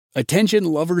Attention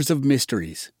lovers of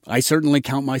mysteries. I certainly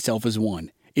count myself as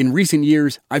one. In recent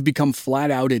years, I've become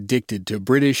flat out addicted to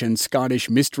British and Scottish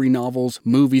mystery novels,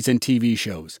 movies, and TV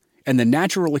shows. And the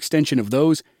natural extension of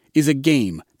those is a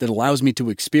game that allows me to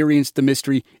experience the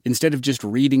mystery instead of just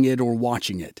reading it or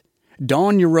watching it.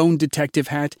 Don your own detective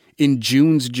hat in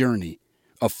June's Journey,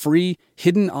 a free,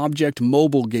 hidden object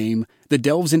mobile game that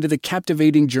delves into the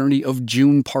captivating journey of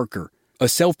June Parker, a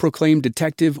self-proclaimed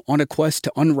detective on a quest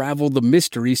to unravel the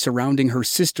mystery surrounding her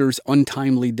sister's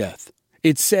untimely death.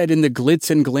 It's set in the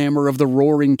glitz and glamour of the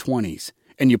Roaring '20s,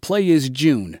 and you play as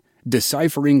June,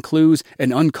 deciphering clues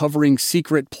and uncovering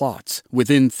secret plots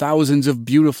within thousands of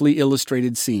beautifully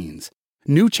illustrated scenes.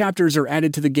 New chapters are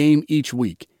added to the game each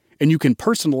week, and you can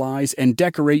personalize and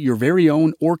decorate your very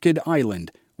own Orchid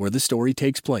Island, where the story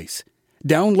takes place.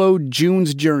 Download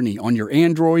June's Journey on your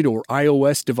Android or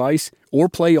iOS device, or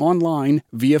play online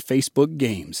via Facebook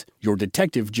Games. Your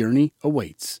detective journey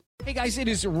awaits. Hey guys, it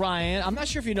is Ryan. I'm not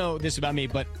sure if you know this about me,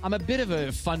 but I'm a bit of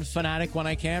a fun fanatic when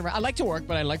I can. I like to work,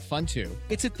 but I like fun too.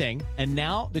 It's a thing. And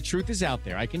now the truth is out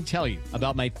there. I can tell you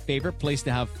about my favorite place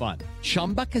to have fun.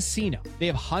 Chumba Casino. They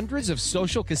have hundreds of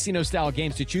social casino style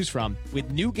games to choose from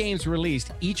with new games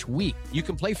released each week. You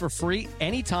can play for free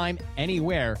anytime,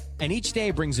 anywhere. And each day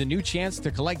brings a new chance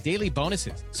to collect daily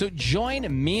bonuses. So join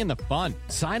me in the fun.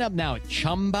 Sign up now at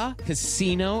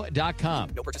ChumbaCasino.com.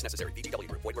 No purchase necessary. VGW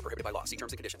Group. Void where prohibited by law. See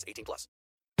terms and conditions. 18+.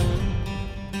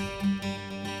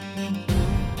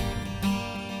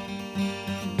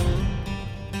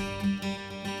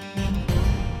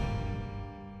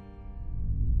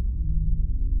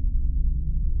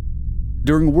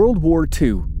 During World War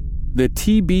II, the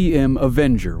TBM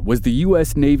Avenger was the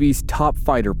U.S. Navy's top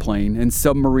fighter plane and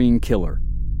submarine killer.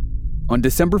 On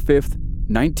December 5th,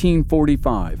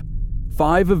 1945,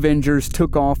 5 Avengers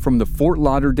took off from the Fort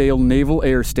Lauderdale Naval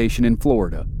Air Station in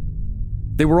Florida.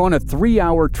 They were on a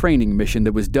 3-hour training mission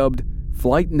that was dubbed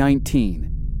Flight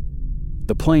 19.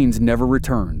 The planes never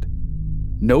returned.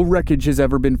 No wreckage has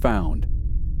ever been found.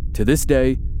 To this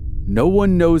day, no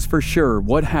one knows for sure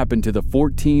what happened to the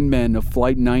 14 men of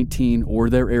Flight 19 or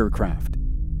their aircraft.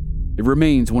 It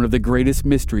remains one of the greatest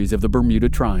mysteries of the Bermuda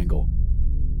Triangle.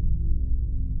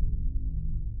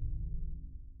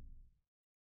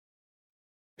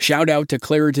 Shout out to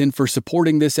Claritin for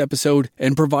supporting this episode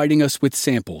and providing us with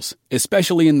samples,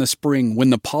 especially in the spring when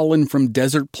the pollen from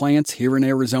desert plants here in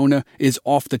Arizona is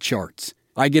off the charts.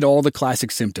 I get all the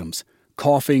classic symptoms: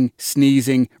 coughing,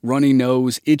 sneezing, runny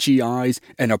nose, itchy eyes,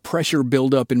 and a pressure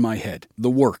buildup in my head.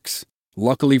 The works.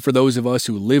 Luckily for those of us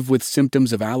who live with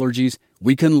symptoms of allergies,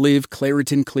 we can live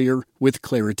Claritin Clear with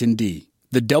Claritin D.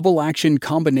 The double-action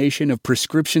combination of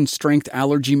prescription-strength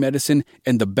allergy medicine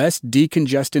and the best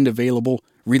decongestant available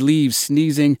relieves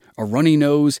sneezing, a runny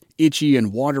nose, itchy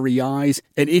and watery eyes,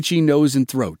 an itchy nose and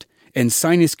throat, and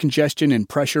sinus congestion and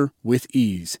pressure with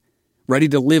ease. Ready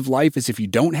to live life as if you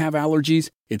don't have allergies?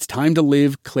 It's time to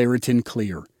live Claritin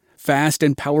Clear. Fast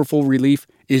and powerful relief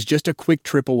is just a quick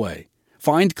trip away.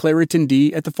 Find Claritin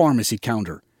D at the pharmacy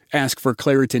counter. Ask for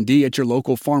Claritin D at your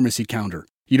local pharmacy counter.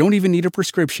 You don't even need a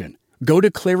prescription. Go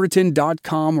to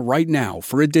Claritin.com right now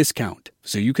for a discount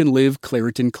so you can live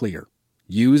Claritin Clear.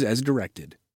 Use as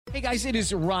directed. Hey guys, it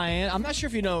is Ryan. I'm not sure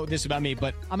if you know this about me,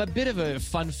 but I'm a bit of a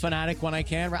fun fanatic when I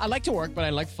can. I like to work, but I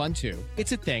like fun too.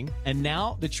 It's a thing. And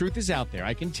now the truth is out there.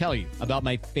 I can tell you about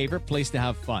my favorite place to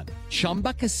have fun.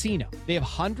 Chumba Casino. They have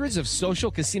hundreds of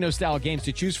social casino style games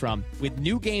to choose from with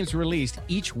new games released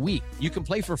each week. You can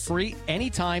play for free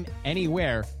anytime,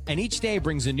 anywhere. And each day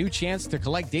brings a new chance to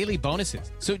collect daily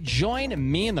bonuses. So join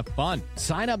me in the fun.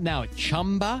 Sign up now at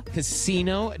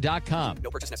ChumbaCasino.com. No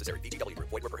purchase necessary. VGW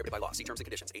Group. Void where prohibited by law. See terms and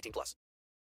conditions. 18+.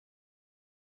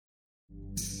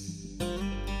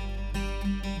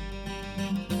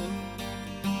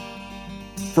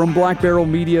 From Black Barrel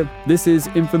Media, this is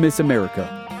Infamous America.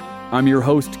 I'm your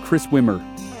host, Chris Wimmer,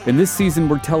 and this season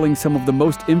we're telling some of the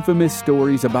most infamous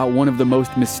stories about one of the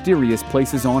most mysterious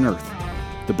places on Earth,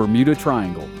 the Bermuda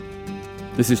Triangle.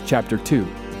 This is Chapter 2,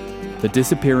 The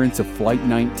Disappearance of Flight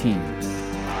 19.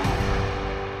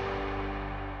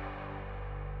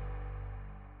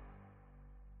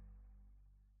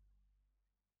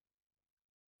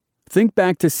 Think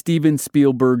back to Steven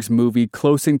Spielberg's movie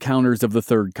Close Encounters of the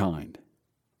Third Kind.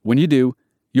 When you do,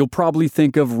 you'll probably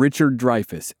think of Richard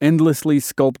Dreyfuss endlessly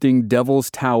sculpting Devil's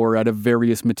Tower out of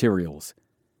various materials.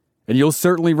 And you'll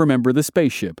certainly remember the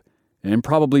spaceship, and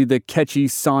probably the catchy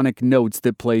sonic notes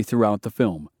that play throughout the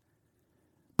film.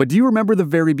 But do you remember the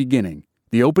very beginning,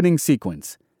 the opening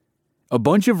sequence? A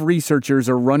bunch of researchers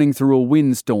are running through a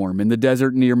windstorm in the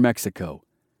desert near Mexico.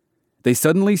 They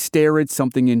suddenly stare at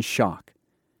something in shock.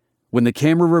 When the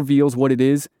camera reveals what it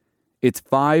is, It's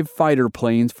 5 fighter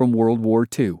planes from World War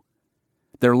II.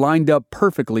 They're lined up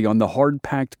perfectly on the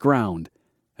hard-packed ground,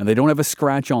 and they don't have a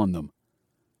scratch on them.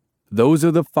 Those are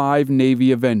the 5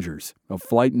 Navy Avengers of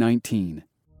Flight 19.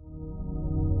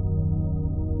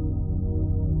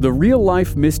 The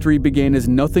real-life mystery began as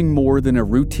nothing more than a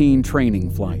routine training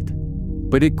flight,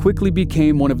 but it quickly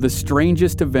became one of the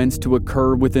strangest events to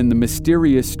occur within the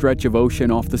mysterious stretch of ocean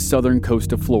off the southern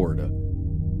coast of Florida.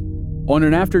 On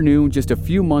an afternoon just a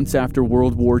few months after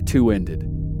World War II ended,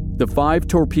 the 5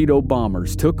 torpedo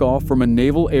bombers took off from a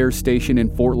naval air station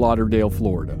in Fort Lauderdale,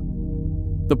 Florida.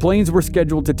 The planes were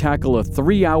scheduled to tackle a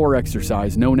 3-hour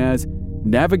exercise known as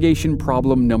Navigation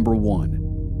Problem Number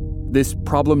 1. This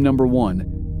problem number 1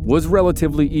 was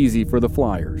relatively easy for the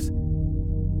flyers.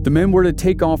 The men were to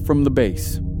take off from the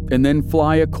base and then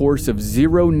fly a course of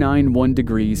 091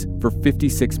 degrees for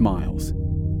 56 miles.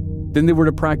 Then they were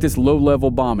to practice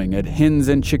low-level bombing at Hens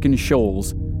and Chicken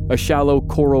Shoals, a shallow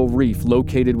coral reef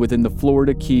located within the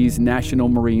Florida Keys National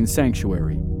Marine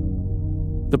Sanctuary.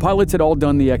 The pilots had all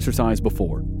done the exercise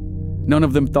before. None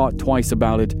of them thought twice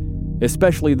about it,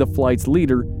 especially the flight's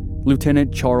leader,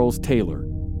 Lieutenant Charles Taylor.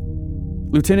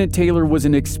 Lieutenant Taylor was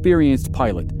an experienced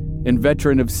pilot and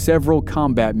veteran of several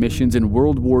combat missions in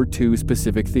World War II's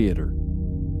Pacific Theater.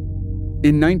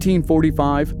 In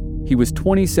 1945, he was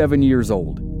 27 years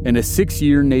old and a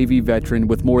 6-year Navy veteran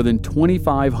with more than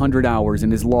 2,500 hours in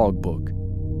his logbook.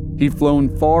 He'd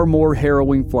flown far more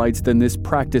harrowing flights than this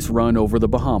practice run over the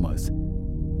Bahamas.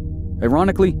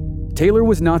 Ironically, Taylor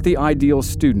was not the ideal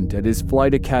student at his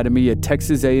flight academy at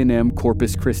Texas A&M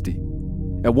Corpus Christi.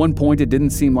 At one point, it didn't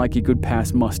seem like he could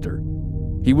pass muster.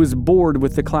 He was bored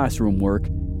with the classroom work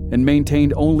and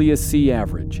maintained only a C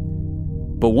average.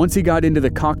 But once he got into the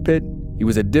cockpit, he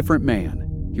was a different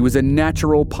man. He was a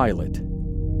natural pilot.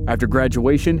 After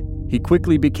graduation, he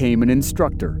quickly became an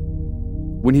instructor.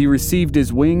 When he received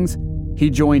his wings, he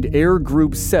joined Air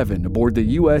Group 7 aboard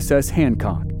the USS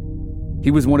Hancock. He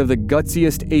was one of the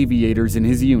gutsiest aviators in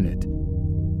his unit.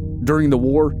 During the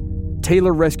war,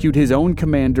 Taylor rescued his own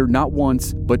commander not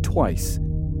once, but twice.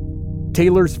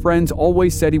 Taylor's friends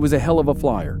always said he was a hell of a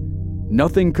flyer.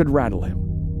 Nothing could rattle him.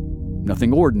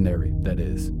 Nothing ordinary, that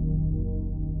is.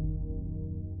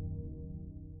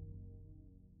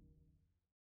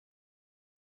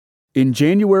 In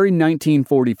January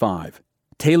 1945,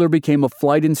 Taylor became a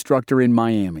flight instructor in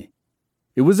Miami.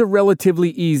 It was a relatively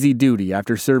easy duty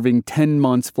after serving 10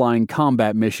 months flying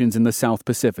combat missions in the South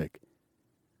Pacific.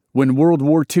 When World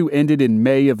War II ended in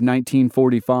May of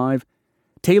 1945,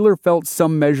 Taylor felt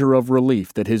some measure of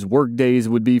relief that his work days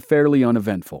would be fairly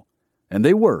uneventful, and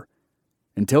they were,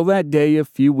 until that day a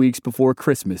few weeks before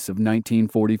Christmas of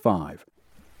 1945.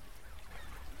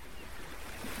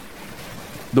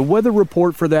 The weather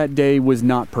report for that day was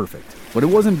not perfect, but it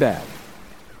wasn't bad.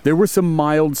 There were some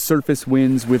mild surface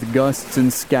winds with gusts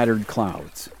and scattered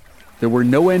clouds. There were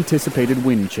no anticipated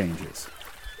wind changes.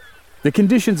 The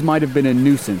conditions might have been a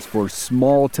nuisance for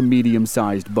small to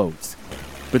medium-sized boats,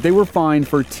 but they were fine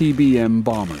for TBM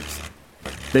bombers.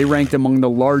 They ranked among the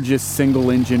largest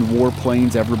single-engine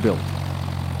warplanes ever built.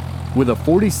 With a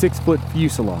 46-foot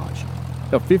fuselage,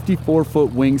 a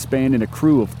 54-foot wingspan, and a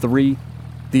crew of 3,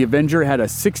 the Avenger had a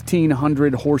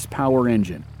 1,600-horsepower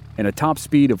engine and a top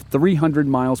speed of 300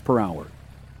 miles per hour.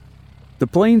 The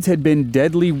planes had been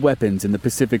deadly weapons in the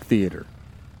Pacific Theater.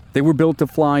 They were built to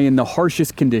fly in the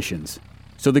harshest conditions,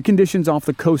 so the conditions off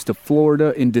the coast of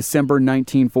Florida in December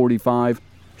 1945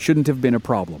 shouldn't have been a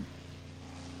problem.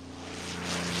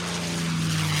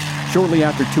 Shortly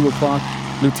after 2 o'clock,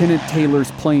 Lieutenant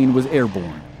Taylor's plane was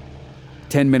airborne.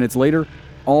 10 minutes later,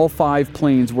 all 5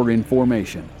 planes were in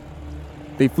formation.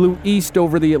 They flew east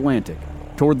over the Atlantic,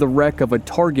 toward the wreck of a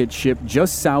target ship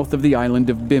just south of the island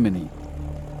of Bimini.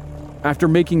 After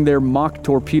making their mock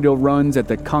torpedo runs at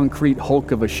the concrete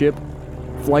hulk of a ship,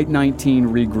 Flight 19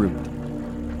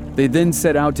 regrouped. They then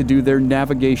set out to do their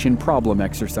navigation problem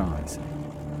exercise.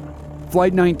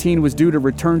 Flight 19 was due to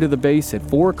return to the base at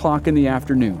 4 o'clock in the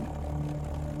afternoon.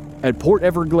 At Port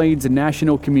Everglades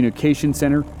National Communication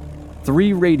Center,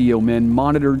 3 radio men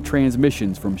monitored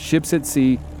transmissions from ships at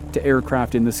sea to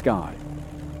aircraft in the sky.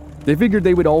 They figured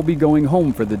they would all be going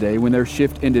home for the day when their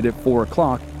shift ended at 4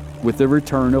 o'clock with the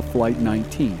return of Flight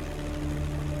 19.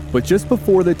 But just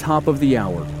before the top of the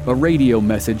hour, a radio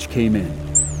message came in.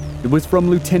 It was from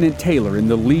Lieutenant Taylor in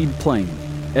the lead plane,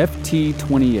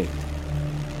 FT-28.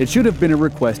 It should have been a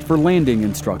request for landing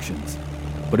instructions,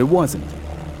 but it wasn't.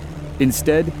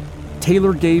 Instead,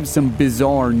 Taylor gave some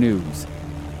bizarre news.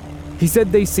 He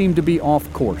said they seemed to be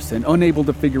off course and unable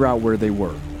to figure out where they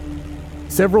were.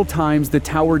 Several times, the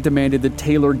tower demanded that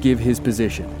Taylor give his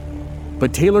position.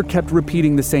 But Taylor kept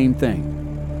repeating the same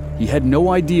thing. He had no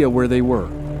idea where they were.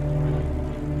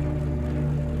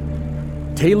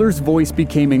 Taylor's voice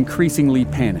became increasingly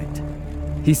panicked.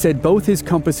 He said both his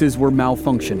compasses were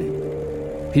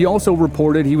malfunctioning. He also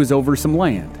reported he was over some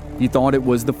land. He thought it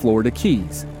was the Florida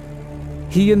Keys.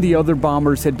 He and the other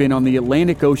bombers had been on the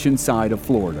Atlantic Ocean side of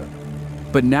Florida.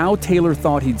 But now Taylor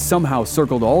thought he'd somehow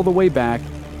circled all the way back,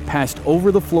 passed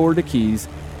over the Florida Keys,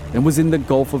 and was in the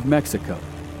Gulf of Mexico.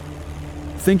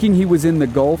 Thinking he was in the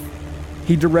Gulf,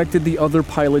 he directed the other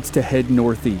pilots to head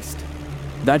northeast.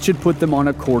 That should put them on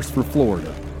a course for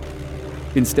Florida.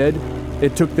 Instead,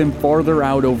 it took them farther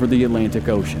out over the Atlantic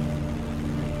Ocean.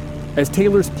 As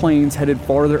Taylor's planes headed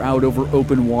farther out over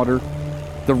open water,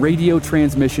 the radio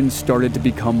transmissions started to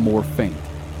become more faint.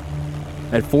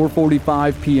 At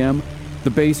 4:45 p.m.,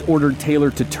 the base ordered Taylor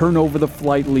to turn over the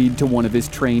flight lead to one of his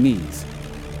trainees.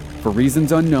 For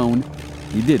reasons unknown,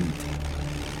 he didn't.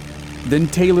 Then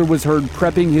Taylor was heard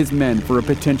prepping his men for a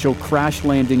potential crash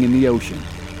landing in the ocean.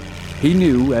 He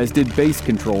knew, as did base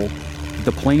control, that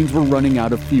the planes were running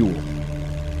out of fuel.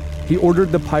 He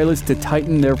ordered the pilots to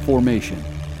tighten their formation.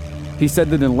 He said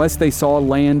that unless they saw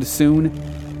land soon,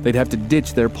 they'd have to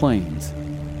ditch their planes.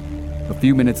 A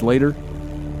few minutes later,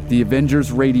 the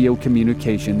Avengers' radio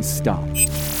communications stopped.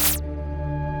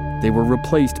 They were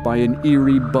replaced by an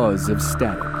eerie buzz of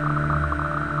static.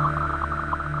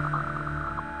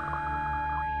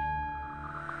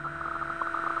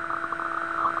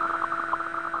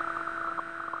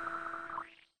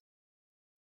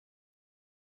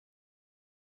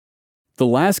 The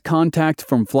last contact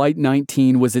from Flight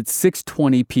 19 was at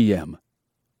 6:20 p.m.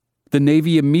 The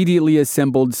Navy immediately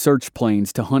assembled search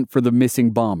planes to hunt for the missing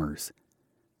bombers.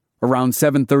 Around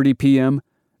 7:30 p.m.,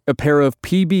 a pair of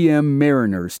PBM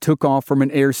Mariners took off from an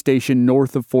air station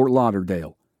north of Fort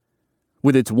Lauderdale.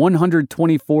 With its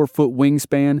 124-foot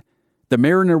wingspan, the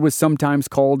Mariner was sometimes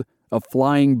called a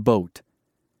flying boat.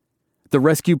 The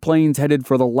rescue planes headed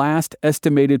for the last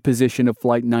estimated position of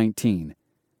Flight 19.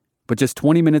 But just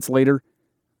 20 minutes later,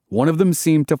 one of them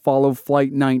seemed to follow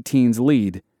Flight 19's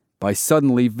lead by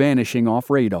suddenly vanishing off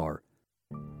radar.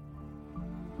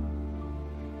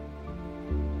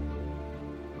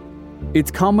 It's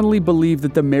commonly believed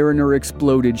that the Mariner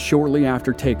exploded shortly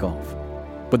after takeoff,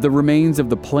 but the remains of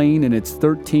the plane and its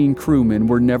 13 crewmen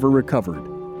were never recovered.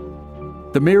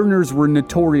 The Mariners were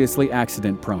notoriously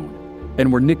accident-prone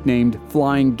and were nicknamed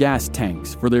flying gas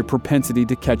tanks for their propensity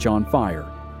to catch on fire.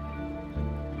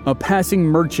 A passing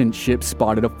merchant ship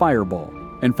spotted a fireball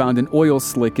and found an oil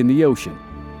slick in the ocean.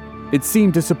 It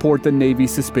seemed to support the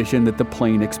Navy's suspicion that the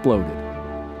plane exploded.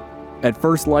 At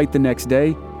first light the next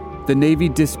day, the Navy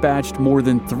dispatched more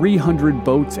than 300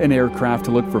 boats and aircraft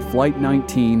to look for Flight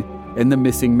 19 and the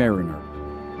missing Mariner.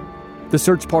 The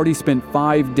search party spent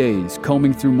 5 days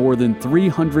combing through more than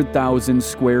 300,000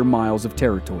 square miles of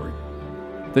territory.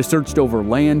 They searched over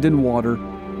land and water,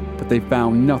 but they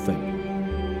found nothing.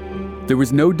 There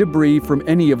was no debris from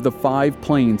any of the 5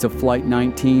 planes of Flight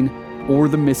 19 or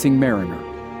the missing Mariner.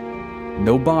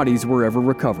 No bodies were ever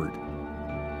recovered.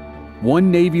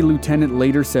 One Navy lieutenant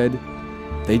later said,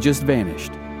 "They just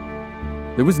vanished."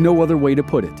 There was no other way to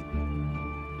put it.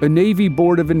 A Navy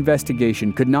Board of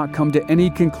Investigation could not come to any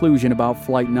conclusion about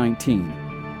Flight 19.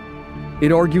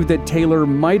 It argued that Taylor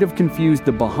might have confused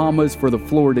the Bahamas for the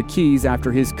Florida Keys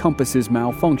after his compasses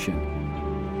malfunctioned.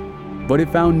 But it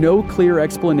found no clear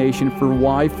explanation for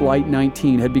why Flight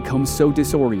 19 had become so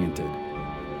disoriented.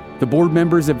 The board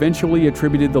members eventually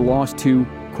attributed the loss to,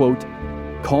 quote,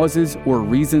 causes or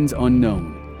reasons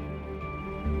unknown.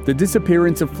 The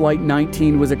disappearance of Flight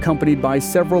 19 was accompanied by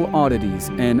several oddities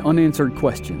and unanswered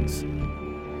questions.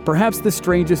 Perhaps the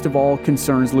strangest of all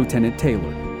concerns Lieutenant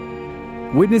Taylor.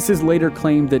 Witnesses later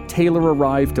claimed that Taylor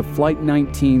arrived to Flight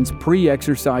 19's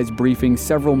pre-exercise briefing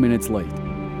several minutes late.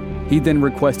 He then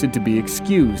requested to be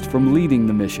excused from leading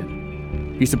the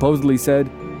mission. He supposedly said,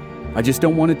 "I just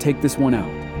don't want to take this one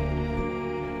out."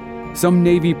 Some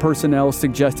Navy personnel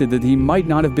suggested that he might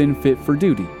not have been fit for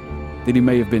duty, that he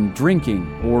may have been drinking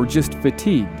or just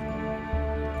fatigued.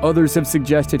 Others have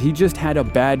suggested he just had a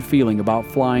bad feeling about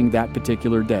flying that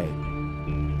particular day.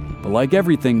 But like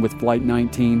everything with Flight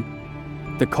 19,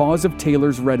 the cause of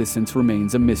Taylor's reticence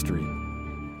remains a mystery.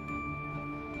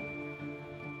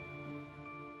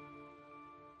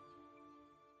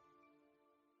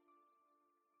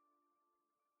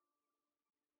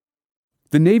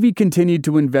 The Navy continued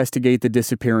to investigate the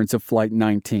disappearance of Flight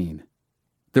 19.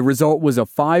 The result was a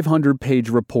 500-page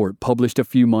report published a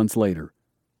few months later.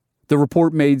 The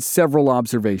report made several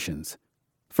observations.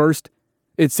 First,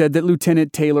 it said that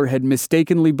Lieutenant Taylor had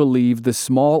mistakenly believed the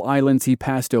small islands he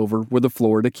passed over were the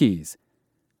Florida Keys.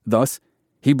 Thus,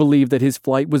 He believed that his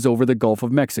flight was over the Gulf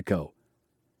of Mexico.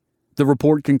 The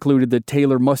report concluded that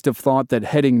Taylor must have thought that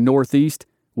heading northeast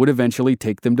would eventually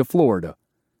take them to Florida.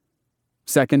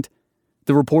 Second,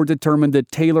 the report determined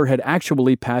that Taylor had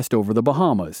actually passed over the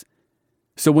Bahamas.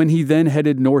 So when he then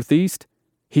headed northeast,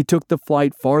 he took the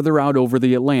flight farther out over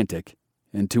the Atlantic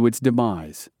and to its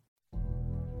demise.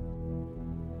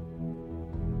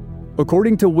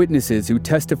 According to witnesses who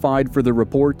testified for the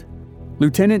report,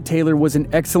 Lieutenant Taylor was an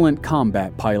excellent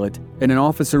combat pilot and an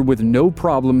officer with no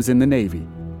problems in the Navy.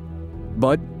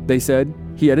 But, they said,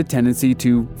 he had a tendency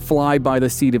to fly by the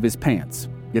seat of his pants,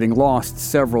 getting lost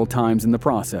several times in the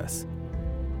process.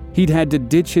 He'd had to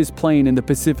ditch his plane in the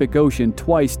Pacific Ocean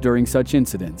twice during such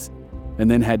incidents, and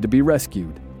then had to be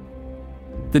rescued.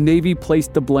 The Navy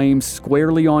placed the blame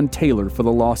squarely on Taylor for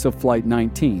the loss of Flight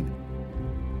 19.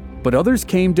 But others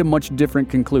came to much different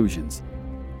conclusions.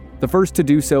 The first to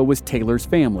do so was Taylor's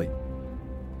family.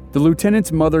 The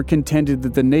lieutenant's mother contended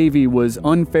that the Navy was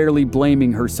unfairly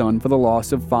blaming her son for the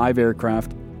loss of 5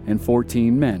 aircraft and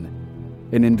 14 men,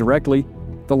 and indirectly,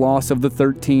 the loss of the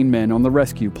 13 men on the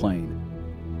rescue plane.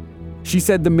 She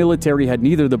said the military had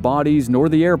neither the bodies nor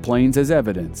the airplanes as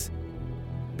evidence.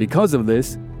 Because of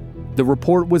this, the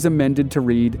report was amended to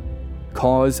read,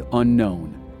 "Cause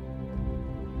unknown."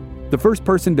 The first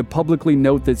person to publicly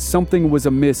note that something was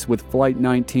amiss with Flight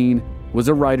 19 was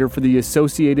a writer for the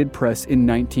Associated Press in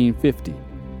 1950.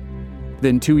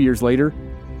 Then 2 years later,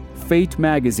 Fate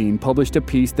magazine published a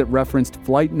piece that referenced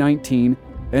Flight 19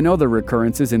 and other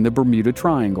occurrences in the Bermuda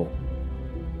Triangle.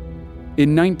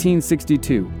 In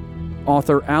 1962,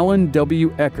 author Alan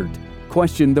W. Eckert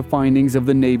questioned the findings of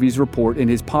the Navy's report in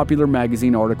his popular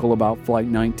magazine article about Flight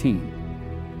 19.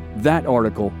 That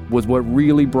article was what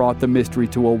really brought the mystery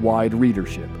to a wide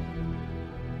readership.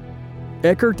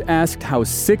 Eckert asked how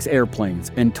 6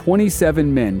 airplanes and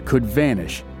 27 men could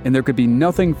vanish and there could be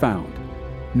nothing found.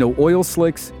 No oil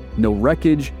slicks, no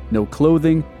wreckage, no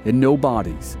clothing, and no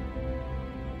bodies.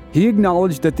 He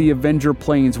acknowledged that the Avenger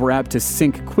planes were apt to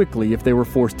sink quickly if they were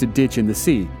forced to ditch in the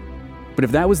sea. But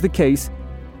if that was the case,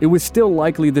 it was still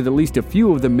likely that at least a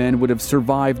few of the men would have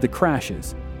survived the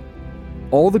crashes.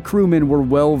 All the crewmen were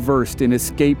well versed in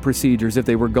escape procedures if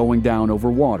they were going down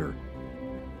over water.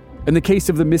 And the case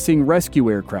of the missing rescue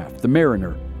aircraft, the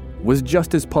Mariner, was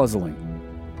just as puzzling.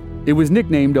 It was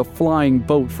nicknamed a flying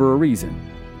boat for a reason.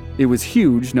 It was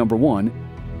huge, number one,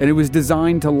 and it was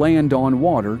designed to land on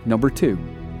water, number two.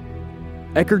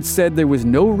 Eckert said there was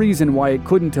no reason why it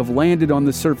couldn't have landed on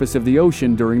the surface of the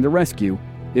ocean during the rescue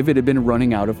if it had been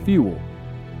running out of fuel.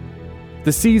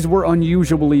 The seas were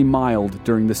unusually mild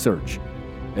during the search,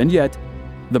 and yet,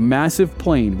 the massive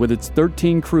plane with its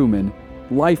 13 crewmen,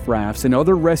 life rafts, and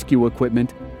other rescue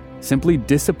equipment simply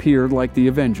disappeared like the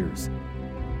Avengers.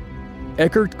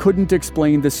 Eckert couldn't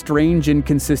explain the strange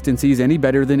inconsistencies any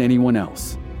better than anyone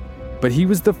else, but he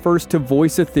was the first to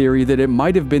voice a theory that it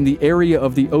might have been the area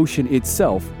of the ocean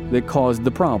itself that caused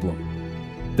the problem.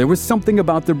 There was something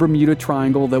about the Bermuda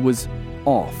Triangle that was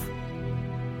off.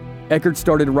 Eckert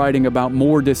started writing about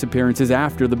more disappearances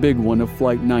after the big one of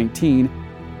Flight 19,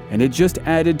 and it just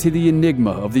added to the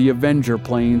enigma of the Avenger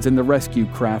planes and the rescue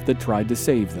craft that tried to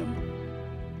save them.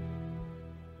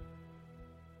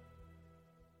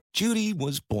 Judy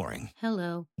was boring.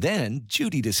 Hello. Then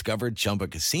Judy discovered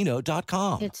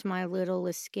ChumbaCasino.com. It's my little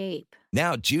escape.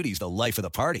 Now Judy's the life of the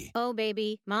party. Oh,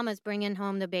 baby, mama's bringing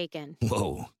home the bacon.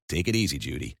 Whoa, take it easy,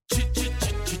 Judy.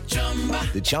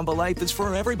 The Chumba life is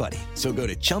for everybody. So go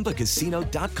to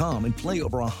ChumbaCasino.com and play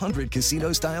over 100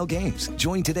 casino-style games.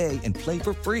 Join today and play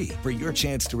for free for your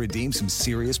chance to redeem some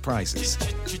serious prizes.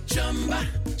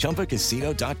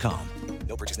 ChumbaCasino.com.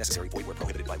 No purchase necessary. Void where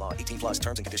prohibited by law. 18 plus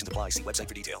terms and conditions apply. See website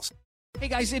for details. Hey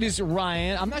guys, it is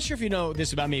Ryan. I'm not sure if you know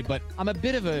this about me, but I'm a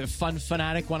bit of a fun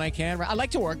fanatic when I can. I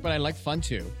like to work, but I like fun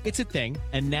too. It's a thing.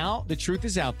 And now the truth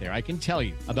is out there. I can tell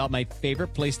you about my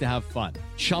favorite place to have fun.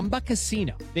 Chumba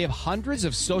Casino. They have hundreds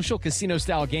of social casino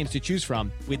style games to choose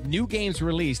from with new games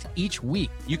released each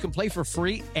week. You can play for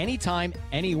free anytime,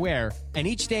 anywhere. And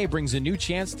each day brings a new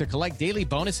chance to collect daily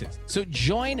bonuses. So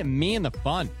join me in the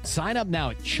fun. Sign up now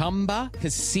at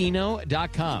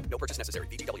ChumbaCasino.com. No purchase necessary.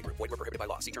 VGW Group. Void where prohibited by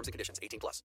law. See terms and conditions. 18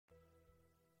 plus.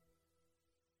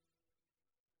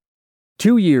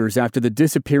 2 years after the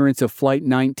disappearance of Flight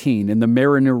 19 and the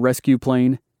Mariner rescue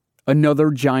plane,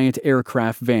 another giant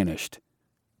aircraft vanished.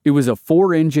 It was a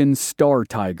 4-engine Star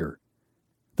Tiger.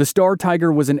 The Star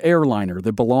Tiger was an airliner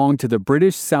that belonged to the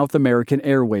British South American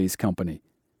Airways Company.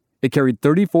 It carried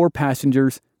 34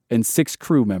 passengers and 6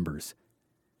 crew members.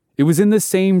 It was in the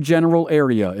same general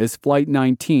area as Flight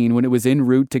 19 when it was en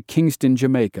route to Kingston,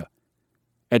 Jamaica.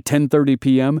 At 10:30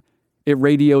 p.m., it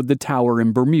radioed the tower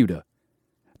in Bermuda.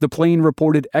 The plane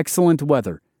reported excellent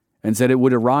weather and said it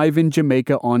would arrive in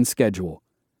Jamaica on schedule.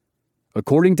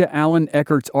 According to Alan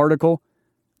Eckert's article,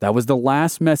 that was the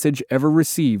last message ever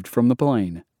received from the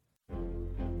plane.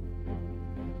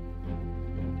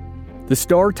 The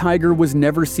Star Tiger was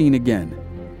never seen again,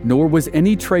 nor was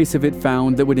any trace of it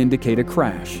found that would indicate a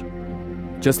crash.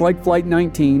 Just like Flight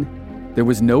 19, there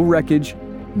was no wreckage,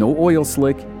 no oil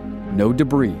slick, no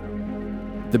debris.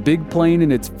 The big plane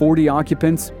and its 40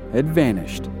 occupants had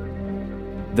vanished.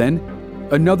 Then,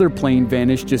 another plane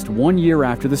vanished just 1 year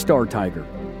after the Star Tiger.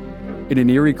 In an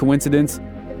eerie coincidence,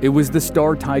 it was the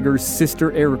Star Tiger's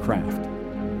sister aircraft.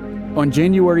 On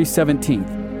January 17,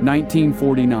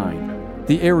 1949,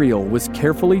 the Ariel was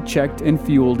carefully checked and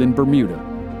fueled in Bermuda.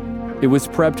 It was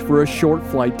prepped for a short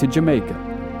flight to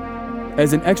Jamaica.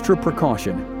 As an extra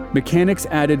precaution, mechanics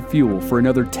added fuel for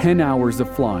another 10 hours of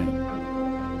flying.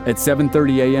 At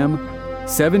 7:30 a.m.,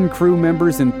 7 crew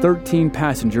members and 13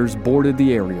 passengers boarded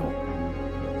the Ariel.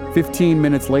 15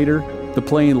 minutes later, the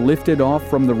plane lifted off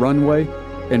from the runway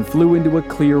and flew into a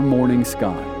clear morning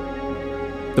sky.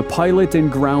 The pilot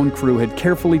and ground crew had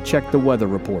carefully checked the weather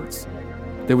reports.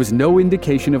 There was no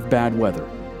indication of bad weather.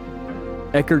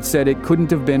 Eckert said it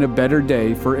couldn't have been a better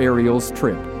day for Ariel's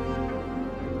trip.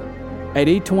 At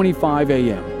 8:25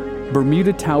 a.m.,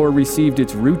 Bermuda Tower received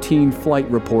its routine flight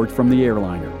report from the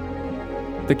airliner.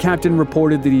 The captain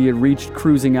reported that he had reached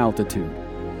cruising altitude.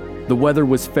 The weather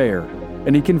was fair,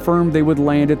 and he confirmed they would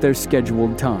land at their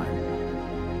scheduled time.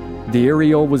 The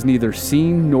Ariel was neither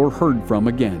seen nor heard from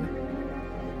again.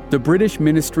 The British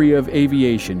Ministry of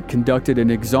Aviation conducted an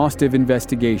exhaustive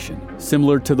investigation,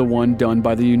 similar to the one done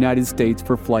by the United States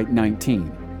for Flight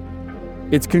 19.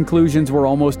 Its conclusions were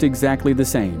almost exactly the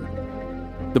same.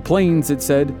 The planes, it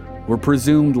said, were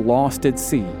presumed lost at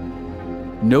sea.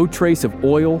 No trace of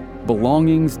oil,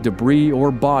 belongings, debris,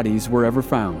 or bodies were ever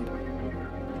found.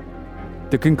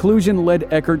 The conclusion led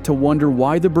Eckert to wonder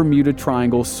why the Bermuda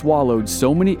Triangle swallowed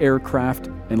so many aircraft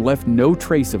and left no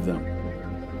trace of them.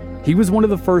 He was one of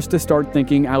the first to start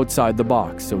thinking outside the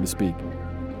box, so to speak.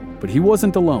 But he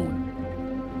wasn't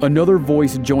alone. Another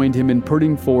voice joined him in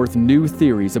putting forth new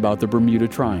theories about the Bermuda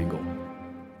Triangle.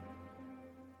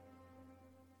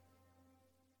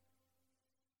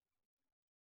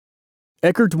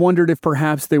 Eckert wondered if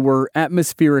perhaps there were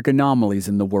atmospheric anomalies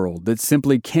in the world that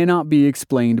simply cannot be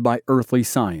explained by earthly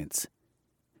science.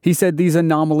 He said these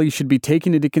anomalies should be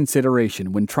taken into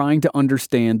consideration when trying to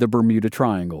understand the Bermuda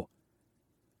Triangle.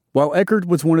 While Eckert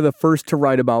was one of the first to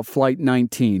write about Flight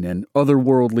 19 and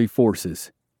otherworldly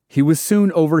forces, he was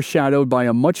soon overshadowed by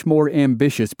a much more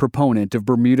ambitious proponent of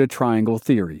Bermuda Triangle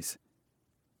theories.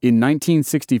 In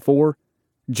 1964,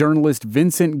 journalist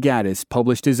Vincent Gaddis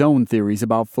published his own theories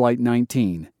about Flight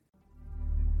 19.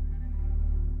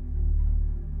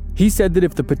 He said that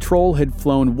if the patrol had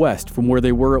flown west from where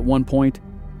they were at one point,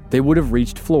 they would have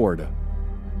reached Florida.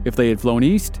 If they had flown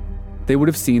east, they would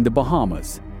have seen the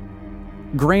Bahamas.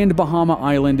 Grand Bahama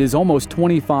Island is almost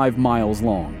 25 miles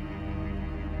long.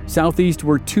 Southeast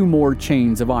were 2 more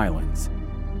chains of islands.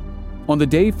 On the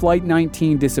day Flight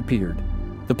 19 disappeared,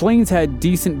 the planes had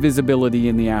decent visibility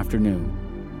in the afternoon.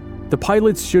 The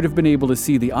pilots should have been able to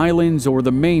see the islands or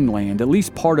the mainland at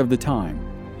least part of the time.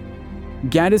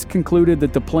 Gaddis concluded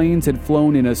that the planes had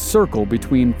flown in a circle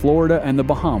between Florida and the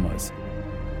Bahamas.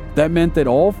 That meant that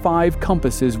all 5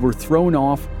 compasses were thrown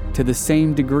off to the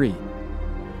same degree.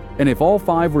 And if all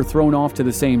 5 were thrown off to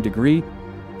the same degree,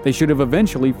 they should have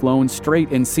eventually flown straight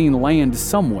and seen land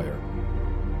somewhere.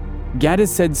 Gaddis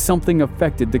said something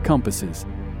affected the compasses,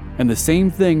 and the same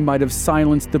thing might have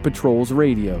silenced the patrol's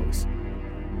radios.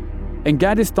 And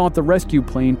Gaddis thought the rescue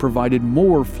plane provided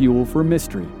more fuel for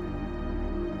mystery.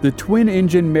 The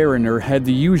twin-engine Mariner had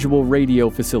the usual radio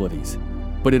facilities,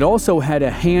 but it also had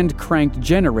a hand-cranked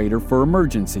generator for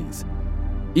emergencies.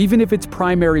 Even if its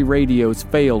primary radios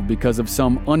failed because of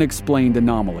some unexplained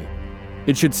anomaly,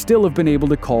 it should still have been able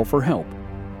to call for help.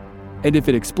 And if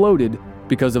it exploded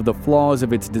because of the flaws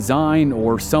of its design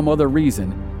or some other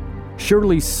reason,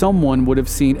 surely someone would have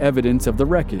seen evidence of the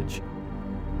wreckage.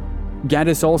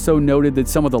 Gaddis also noted that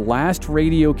some of the last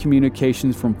radio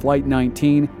communications from Flight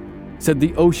 19 said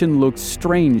the ocean looked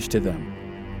strange to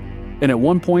them. And at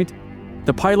one point,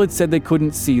 the pilots said they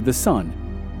couldn't see the sun.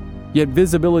 Yet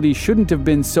visibility shouldn't have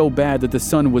been so bad that the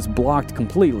sun was blocked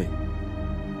completely.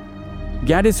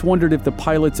 Gaddis wondered if the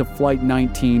pilots of Flight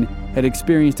 19 had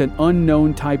experienced an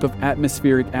unknown type of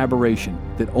atmospheric aberration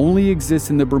that only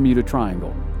exists in the Bermuda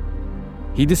Triangle.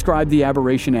 He described the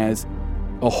aberration as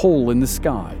a hole in the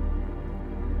sky.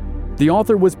 The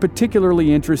author was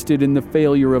particularly interested in the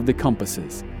failure of the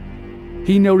compasses.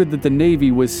 he noted that the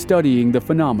Navy was studying the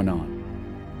phenomenon.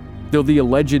 Though the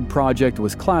alleged project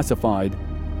was classified,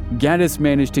 Gaddis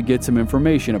managed to get some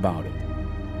information about it.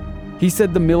 He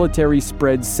said the military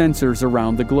spread sensors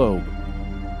around the globe.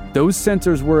 Those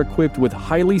sensors were equipped with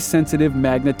highly sensitive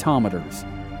magnetometers.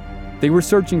 They were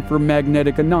searching for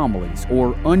magnetic anomalies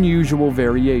or unusual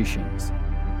variations.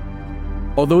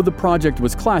 Although the project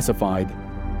was classified,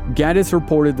 Gaddis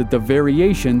reported that the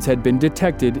variations had been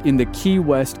detected in the Key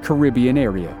West Caribbean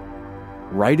area,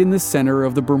 right in the center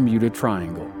of the Bermuda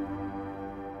Triangle.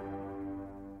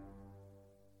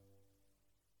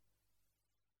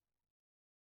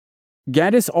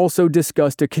 Gaddis also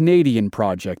discussed a Canadian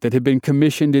project that had been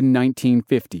commissioned in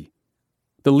 1950.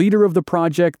 The leader of the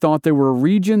project thought there were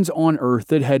regions on Earth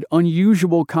that had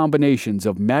unusual combinations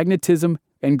of magnetism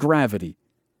and gravity,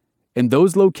 and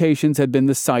those locations had been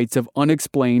the sites of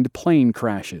unexplained plane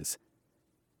crashes.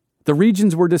 The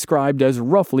regions were described as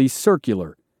roughly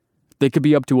circular. They could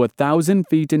be up to 1,000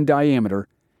 feet in diameter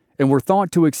and were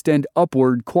thought to extend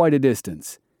upward quite a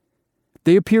distance.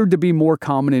 They appeared to be more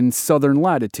common in southern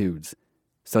latitudes,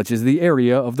 such as the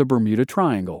area of the Bermuda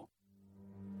Triangle.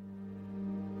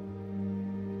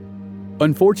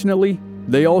 Unfortunately,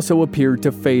 they also appeared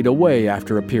to fade away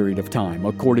after a period of time,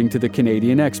 according to the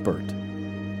Canadian expert.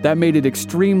 That made it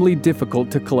extremely difficult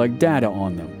to collect data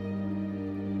on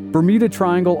them. Bermuda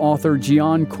Triangle author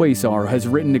Gian Quasar has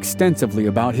written extensively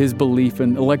about his belief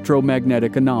in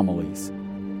electromagnetic anomalies.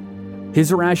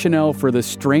 His rationale for the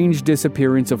strange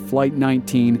disappearance of Flight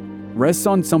 19 rests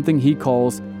on something he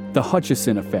calls the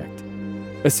Hutchison effect,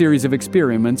 a series of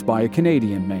experiments by a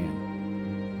Canadian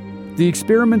man. The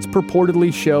experiments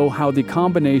purportedly show how the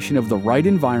combination of the right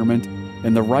environment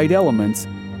and the right elements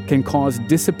can cause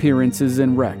disappearances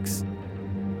and wrecks.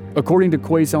 According to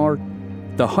Quasar,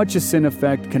 the Hutchison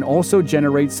effect can also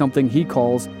generate something he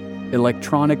calls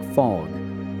electronic fog.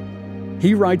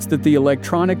 He writes that the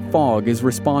electronic fog is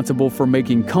responsible for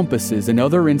making compasses and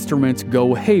other instruments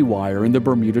go haywire in the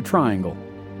Bermuda Triangle,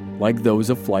 like those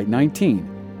of Flight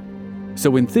 19.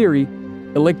 So in theory,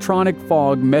 electronic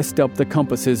fog messed up the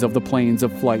compasses of the planes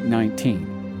of Flight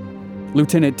 19.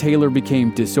 Lieutenant Taylor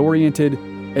became disoriented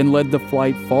and led the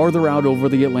flight farther out over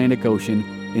the Atlantic Ocean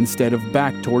instead of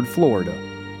back toward Florida.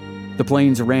 The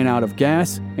planes ran out of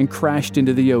gas and crashed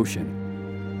into the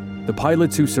ocean. The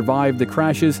pilots who survived the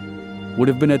crashes would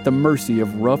have been at the mercy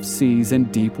of rough seas and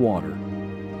deep water.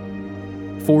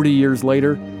 40 years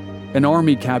later, an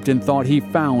Army captain thought he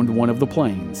found one of the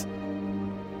planes.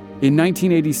 In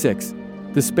 1986,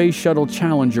 the Space Shuttle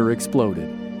Challenger exploded.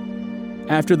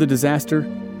 After the disaster,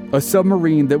 a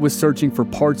submarine that was searching for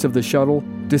parts of the shuttle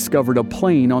discovered a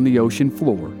plane on the ocean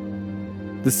floor.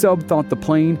 The sub thought the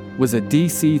plane was a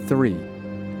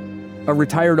DC-3. A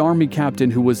retired Army captain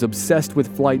who was obsessed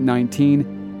with Flight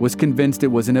 19 was convinced it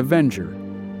was an Avenger.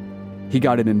 He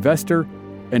got an investor,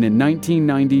 and in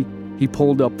 1990, he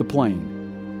pulled up the plane.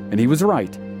 And he was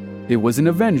right. It was an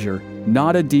Avenger,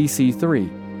 not a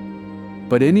DC-3.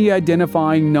 But any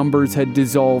identifying numbers had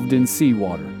dissolved in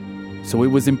seawater, so it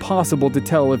was impossible to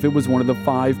tell if it was one of the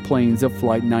 5 planes of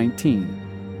Flight 19.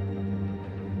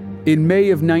 In May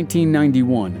of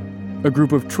 1991, a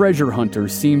group of treasure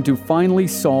hunters seemed to finally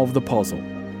solve the puzzle.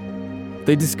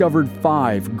 They discovered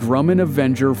 5 Grumman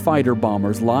Avenger fighter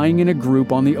bombers lying in a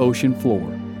group on the ocean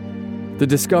floor. The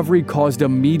discovery caused a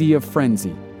media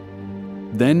frenzy.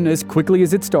 Then, as quickly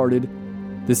as it started,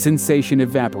 the sensation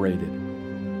evaporated.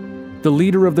 The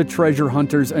leader of the treasure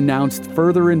hunters announced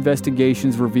further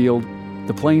investigations revealed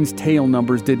the plane's tail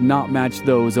numbers did not match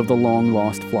those of the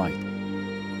long-lost flight.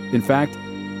 In fact,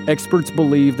 experts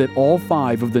believe that all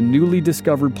 5 of the newly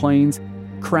discovered planes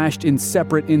crashed in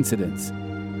separate incidents.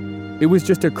 It was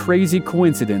just a crazy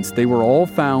coincidence they were all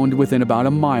found within about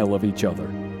a mile of each other.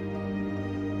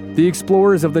 The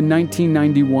explorers of the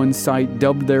 1991 site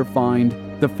dubbed their find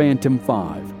the Phantom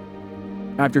 5.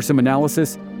 After some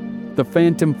analysis, the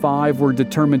Phantom 5 were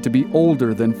determined to be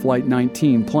older than Flight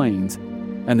 19 planes,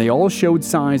 and they all showed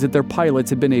signs that their pilots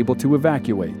had been able to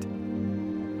evacuate.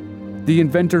 The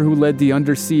inventor who led the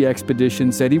undersea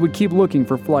expedition said he would keep looking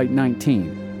for Flight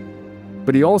 19.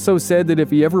 But he also said that if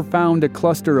he ever found a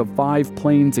cluster of 5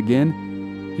 planes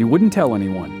again, he wouldn't tell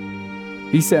anyone.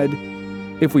 He said,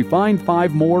 "If we find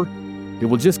 5 more, it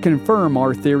will just confirm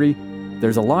our theory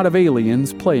there's a lot of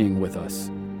aliens playing with us."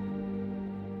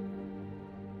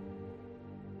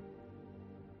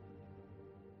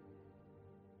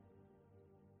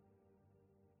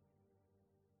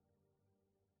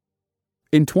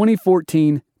 In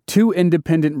 2014, 2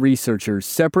 independent researchers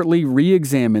separately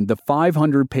re-examined the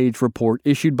 500-page report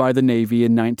issued by the Navy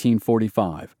in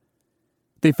 1945.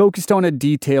 They focused on a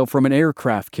detail from an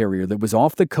aircraft carrier that was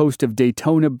off the coast of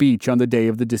Daytona Beach on the day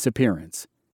of the disappearance.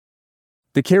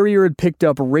 The carrier had picked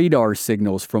up radar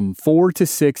signals from 4 to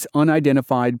 6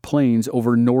 unidentified planes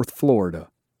over North Florida.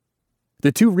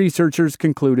 The two researchers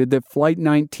concluded that Flight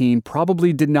 19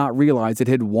 probably did not realize it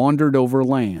had wandered over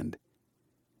land.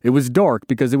 It was dark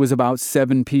because it was about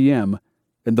 7 p.m.,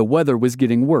 and the weather was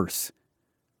getting worse.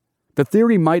 The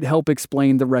theory might help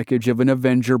explain the wreckage of an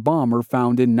Avenger bomber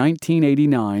found in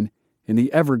 1989 in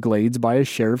the Everglades by a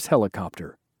sheriff's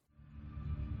helicopter.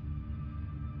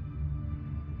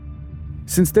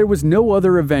 Since there was no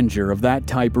other Avenger of that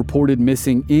type reported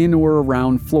missing in or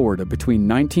around Florida between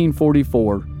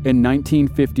 1944 and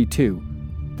 1952,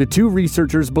 the two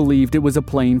researchers believed it was a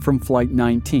plane from Flight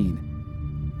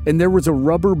 19. And there was a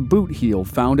rubber boot heel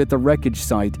found at the wreckage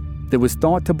site that was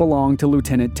thought to belong to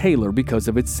Lieutenant Taylor because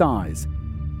of its size.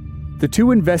 The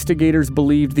two investigators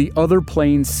believed the other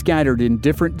planes scattered in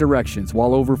different directions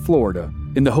while over Florida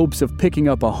in the hopes of picking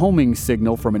up a homing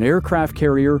signal from an aircraft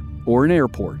carrier or an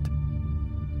airport.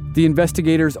 The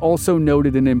investigators also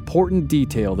noted an important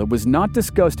detail that was not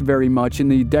discussed very much in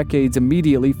the decades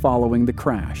immediately following the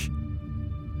crash.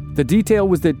 The detail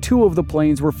was that 2 of the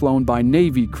planes were flown by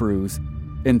Navy crews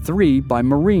and 3 by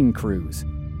Marine crews.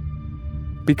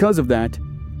 Because of that,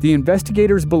 the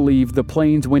investigators believed the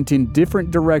planes went in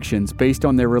different directions based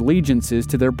on their allegiances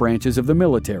to their branches of the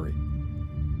military.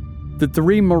 The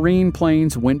 3 Marine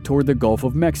planes went toward the Gulf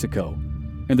of Mexico,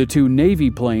 and the 2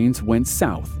 Navy planes went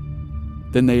south.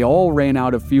 Then they all ran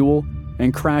out of fuel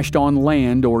and crashed on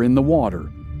land or in the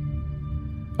water.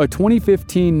 A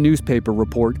 2015 newspaper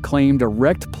report claimed a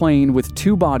wrecked plane with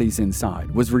 2 bodies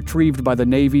inside was retrieved by the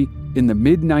Navy in the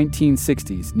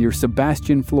mid-1960s near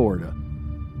Sebastian, Florida.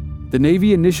 The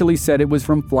Navy initially said it was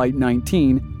from Flight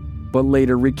 19, but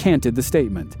later recanted the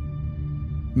statement.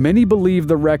 Many believe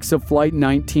the wrecks of Flight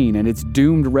 19 and its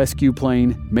doomed rescue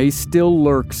plane may still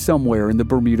lurk somewhere in the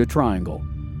Bermuda Triangle.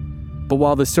 But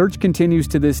while the search continues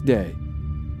to this day,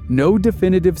 no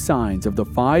definitive signs of the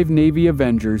 5 Navy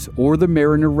Avengers or the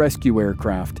Mariner rescue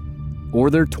aircraft or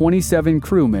their 27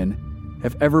 crewmen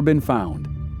have ever been found.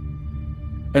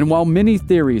 And while many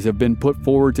theories have been put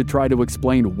forward to try to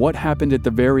explain what happened at the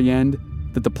very end,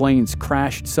 that the planes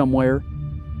crashed somewhere,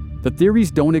 the theories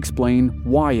don't explain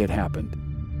why it happened.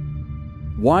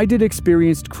 Why did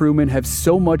experienced crewmen have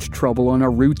so much trouble on a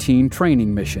routine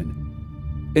training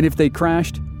mission? And if they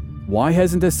crashed, why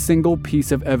hasn't a single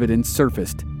piece of evidence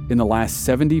surfaced in the last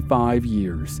 75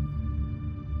 years?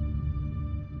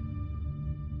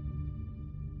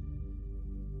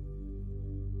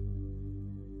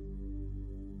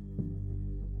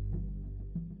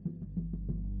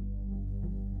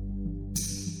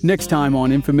 Next time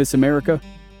on Infamous America,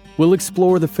 we'll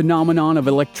explore the phenomenon of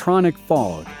electronic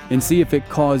fog and see if it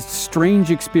caused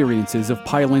strange experiences of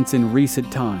pilots in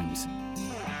recent times.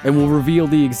 And we'll reveal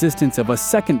the existence of a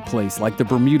second place like the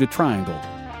Bermuda Triangle,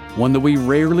 one that we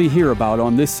rarely hear about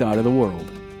on this side of the world.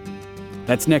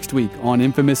 That's next week on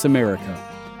Infamous America.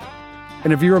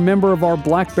 And if you're a member of our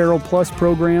Black Barrel Plus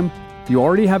program, you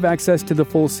already have access to the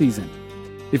full season.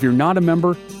 If you're not a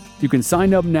member, you can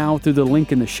sign up now through the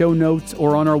link in the show notes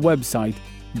or on our website,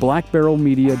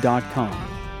 blackbarrelmedia.com.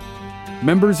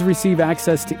 Members receive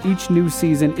access to each new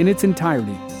season in its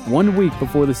entirety 1 week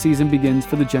before the season begins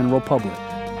for the general public.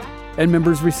 And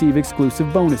members receive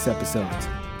exclusive bonus episodes.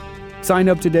 Sign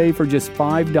up today for just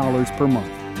 $5 per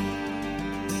month.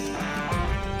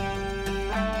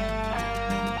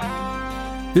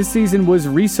 This season was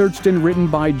researched and written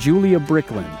by Julia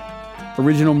Brickland.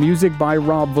 Original music by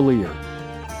Rob Valier.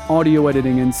 Audio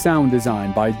editing and sound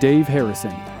design by Dave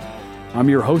Harrison. I'm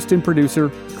your host and producer,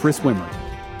 Chris Wimmer.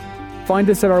 Find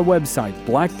us at our website,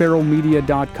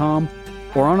 blackbarrelmedia.com,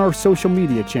 or on our social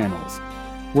media channels.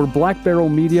 We're Black Barrel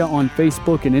Media on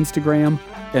Facebook and Instagram,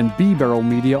 and B-Barrel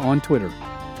Media on Twitter.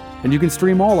 And you can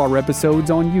stream all our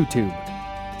episodes on YouTube.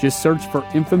 Just search for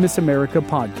Infamous America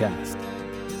Podcast.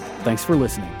 Thanks for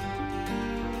listening.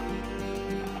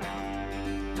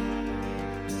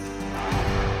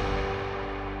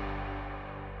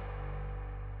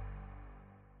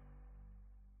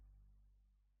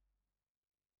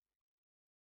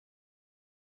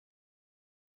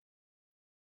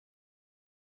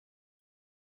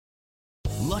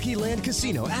 Lucky Land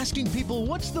Casino, asking people,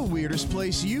 what's the weirdest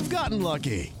place you've gotten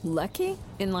lucky? Lucky?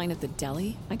 In line at the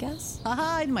deli, I guess?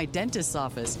 Aha, in my dentist's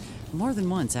office. More than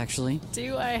once, actually.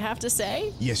 Do I have to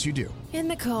say? Yes, you do. In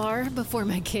the car before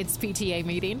my kids' PTA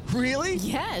meeting. Really?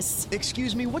 Yes.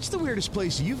 Excuse me, what's the weirdest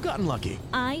place you've gotten lucky?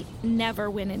 I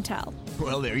never win and tell.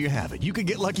 Well, there you have it. You can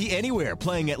get lucky anywhere,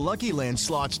 playing at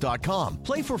LuckyLandSlots.com.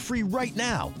 Play for free right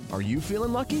now. Are you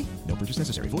feeling lucky? No purchase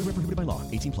necessary. Void where prohibited by law.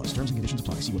 18 plus. Terms and conditions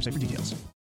apply. See website for details.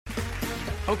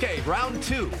 Okay, round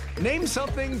two. Name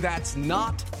something that's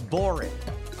not boring.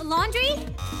 A laundry?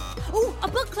 Ooh, a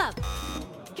book club.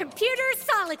 Computer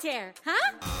solitaire,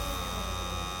 huh?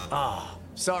 Ah,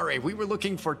 sorry, we were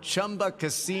looking for Chumba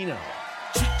Casino.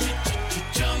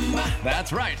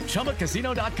 That's right,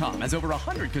 ChumbaCasino.com has over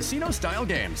 100 casino-style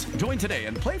games. Join today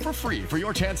and play for free for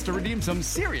your chance to redeem some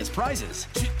serious prizes.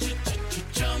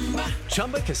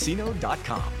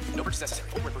 ChumbaCasino.com. No purchase necessary.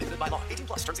 Void where prohibited by law. 18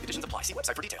 plus. Terms and conditions apply. See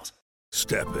website for details.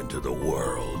 Step into the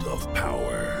world of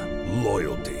power,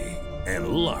 loyalty, and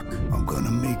luck. I'm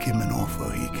gonna make him an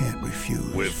offer he can't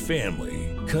refuse. With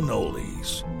family,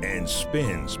 cannolis, and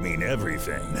spins mean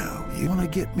everything. Now, you wanna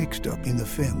get mixed up in the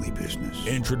family business.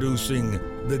 Introducing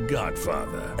The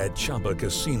Godfather at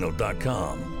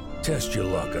ChumbaCasino.com. Test your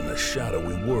luck in the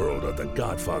shadowy world of The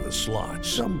Godfather slot.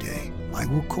 Someday, I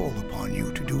will call upon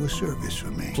you to do a service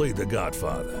for me. Play The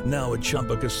Godfather, now at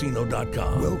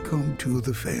ChumbaCasino.com. Welcome to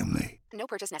the family. No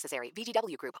purchase necessary.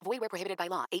 VGW Group. Void where prohibited by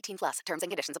law. 18 plus. Terms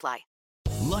and conditions apply.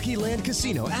 Lucky Land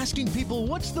Casino, asking people,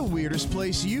 what's the weirdest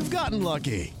place you've gotten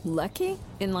lucky? Lucky?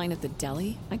 In line at the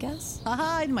deli, I guess?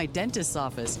 Aha, in my dentist's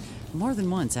office. More than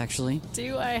once, actually.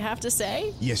 Do I have to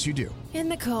say? Yes, you do. In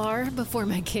the car before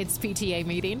my kids' PTA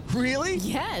meeting. Really?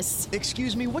 Yes.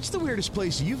 Excuse me, what's the weirdest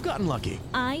place you've gotten lucky?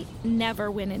 I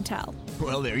never win and tell.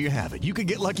 Well, there you have it. You can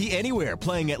get lucky anywhere,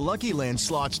 playing at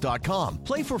LuckyLandSlots.com.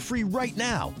 Play for free right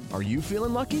now. Are you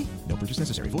feeling lucky? No purchase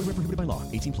necessary. Void where prohibited by law.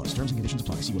 18 plus. Terms and conditions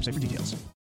apply. See website for details.